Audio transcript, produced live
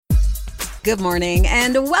Good morning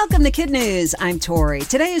and welcome to Kid News. I'm Tori.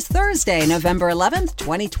 Today is Thursday, November 11th,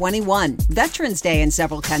 2021, Veterans Day in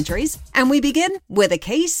several countries. And we begin with a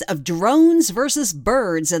case of drones versus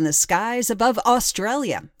birds in the skies above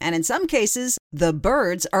Australia. And in some cases, the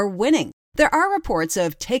birds are winning. There are reports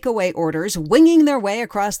of takeaway orders winging their way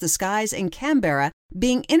across the skies in Canberra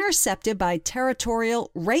being intercepted by territorial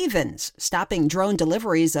ravens, stopping drone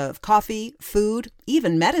deliveries of coffee, food,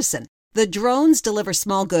 even medicine. The drones deliver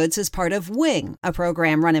small goods as part of Wing, a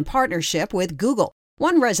program run in partnership with Google.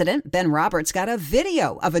 One resident, Ben Roberts, got a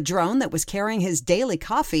video of a drone that was carrying his daily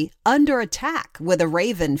coffee under attack, with a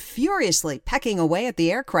raven furiously pecking away at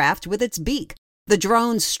the aircraft with its beak. The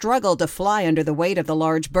drone struggled to fly under the weight of the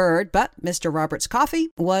large bird, but Mr. Roberts' coffee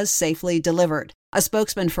was safely delivered. A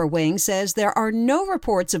spokesman for Wing says there are no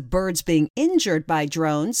reports of birds being injured by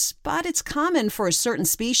drones, but it's common for certain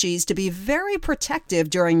species to be very protective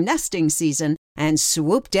during nesting season and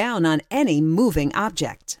swoop down on any moving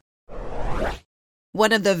object.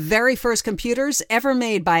 One of the very first computers ever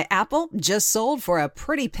made by Apple just sold for a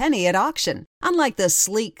pretty penny at auction. Unlike the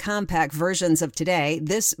sleek, compact versions of today,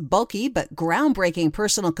 this bulky but groundbreaking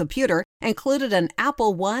personal computer included an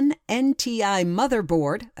Apple I NTI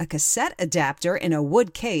motherboard, a cassette adapter in a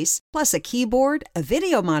wood case, plus a keyboard, a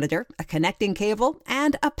video monitor, a connecting cable,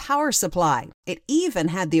 and a power supply. It even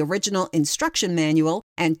had the original instruction manual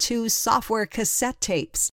and 2 software cassette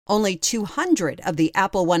tapes. Only 200 of the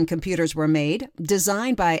Apple I computers were made,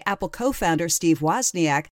 designed by Apple co-founder Steve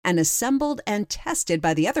Wozniak and assembled and tested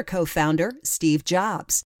by the other co-founder, Steve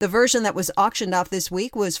Jobs. The version that was auctioned off this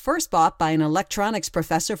week was first bought by an electronics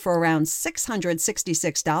professor for around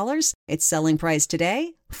 $666. Its selling price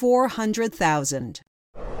today, $400,000.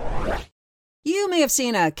 You may have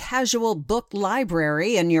seen a casual book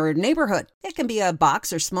library in your neighborhood. It can be a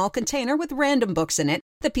box or small container with random books in it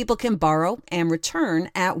that people can borrow and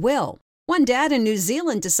return at will. One dad in New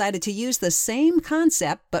Zealand decided to use the same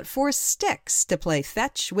concept but for sticks to play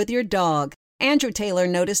fetch with your dog. Andrew Taylor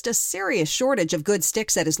noticed a serious shortage of good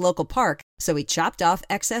sticks at his local park, so he chopped off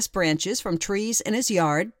excess branches from trees in his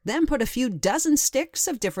yard, then put a few dozen sticks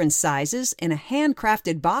of different sizes in a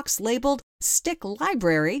handcrafted box labeled Stick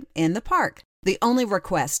Library in the park. The only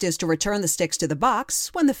request is to return the sticks to the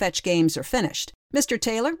box when the fetch games are finished. Mr.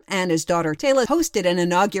 Taylor and his daughter Taylor hosted an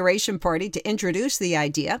inauguration party to introduce the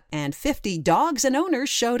idea, and 50 dogs and owners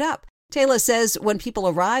showed up. Taylor says when people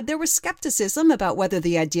arrived, there was skepticism about whether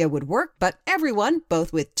the idea would work, but everyone,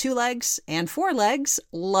 both with 2 legs and 4 legs,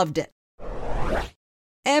 loved it.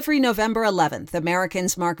 Every November 11th,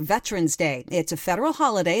 Americans mark Veterans Day. It's a federal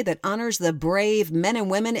holiday that honors the brave men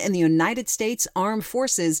and women in the United States Armed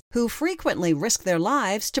Forces who frequently risk their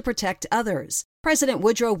lives to protect others. President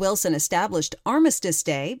Woodrow Wilson established Armistice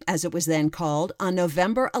Day, as it was then called, on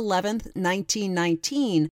November 11th,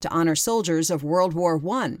 1919, to honor soldiers of World War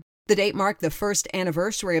I. The date marked the first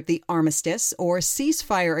anniversary of the armistice, or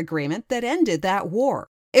ceasefire agreement, that ended that war.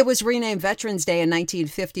 It was renamed Veterans Day in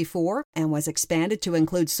 1954 and was expanded to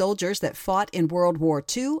include soldiers that fought in World War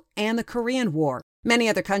II and the Korean War. Many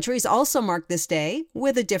other countries also mark this day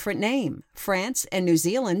with a different name. France and New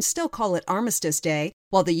Zealand still call it Armistice Day,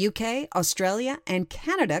 while the UK, Australia, and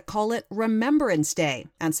Canada call it Remembrance Day,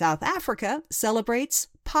 and South Africa celebrates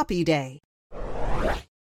Poppy Day.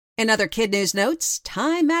 In other Kid News notes,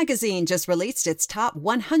 Time magazine just released its top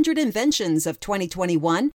 100 inventions of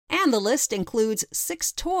 2021, and the list includes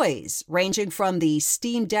 6 toys, ranging from the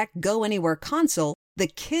Steam Deck Go Anywhere console, the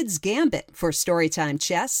Kid's Gambit for storytime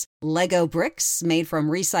chess, Lego bricks made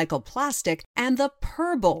from recycled plastic, and the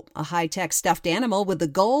Purble, a high-tech stuffed animal with the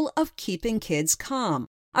goal of keeping kids calm.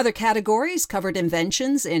 Other categories covered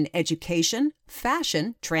inventions in education,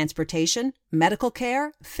 fashion, transportation, medical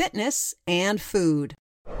care, fitness, and food.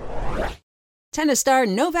 Tennis star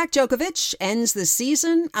Novak Djokovic ends the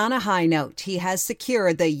season on a high note. He has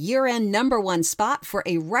secured the year-end #1 spot for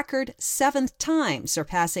a record 7th time,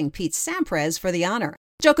 surpassing Pete Sampras for the honor.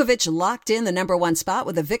 Djokovic locked in the #1 spot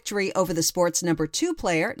with a victory over the sport's #2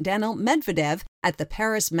 player, Daniil Medvedev, at the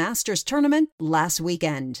Paris Masters tournament last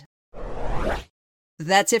weekend.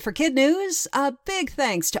 That's it for Kid News. A big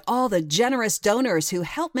thanks to all the generous donors who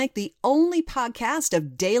help make the only podcast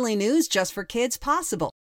of daily news just for kids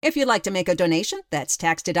possible. If you'd like to make a donation that's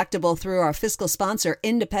tax-deductible through our fiscal sponsor,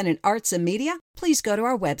 Independent Arts and Media, please go to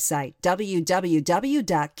our website,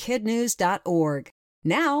 www.kidnews.org.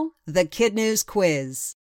 Now, the Kid News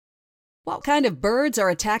quiz. What kind of birds are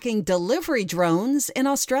attacking delivery drones in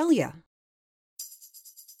Australia?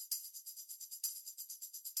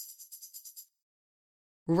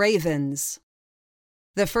 Ravens.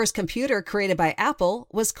 The first computer created by Apple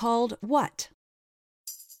was called what?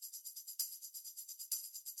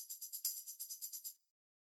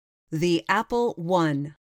 The Apple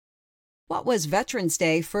I. What was Veterans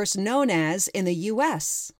Day first known as in the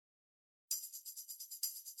U.S.?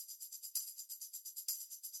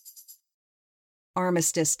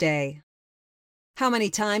 Armistice Day. How many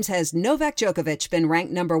times has Novak Djokovic been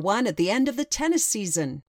ranked number 1 at the end of the tennis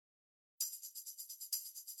season?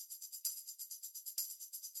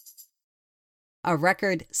 A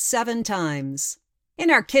record 7 times. In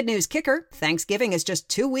our Kid News Kicker, Thanksgiving is just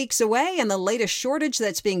 2 weeks away, and the latest shortage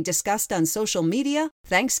that's being discussed on social media,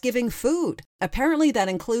 Thanksgiving food. Apparently that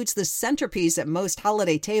includes the centerpiece at most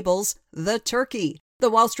holiday tables, the turkey. The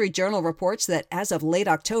Wall Street Journal reports that as of late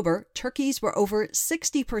October, turkeys were over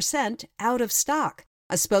 60% out of stock.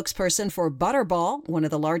 A spokesperson for Butterball, one of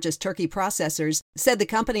the largest turkey processors, said the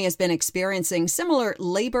company has been experiencing similar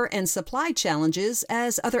labor and supply challenges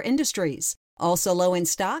as other industries. Also low in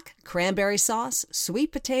stock, cranberry sauce,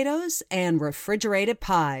 sweet potatoes, and refrigerated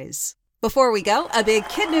pies. Before we go, a big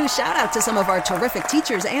Kid News shout out to some of our terrific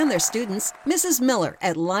teachers and their students. Mrs. Miller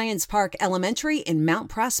at Lions Park Elementary in Mount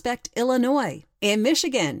Prospect, Illinois. In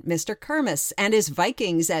Michigan, Mr. Kermis and his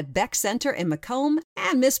Vikings at Beck Center in Macomb,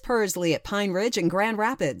 and Miss Pursley at Pine Ridge in Grand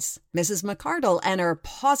Rapids. Mrs. McCardle and her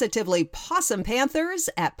Positively Possum Panthers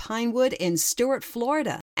at Pinewood in Stuart,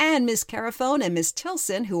 Florida. And Miss Carafone and Miss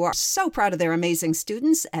Tilson, who are so proud of their amazing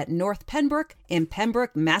students at North Pembroke in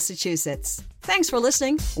Pembroke, Massachusetts. Thanks for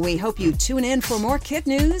listening. We hope you tune in for more Kid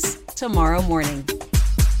News tomorrow morning.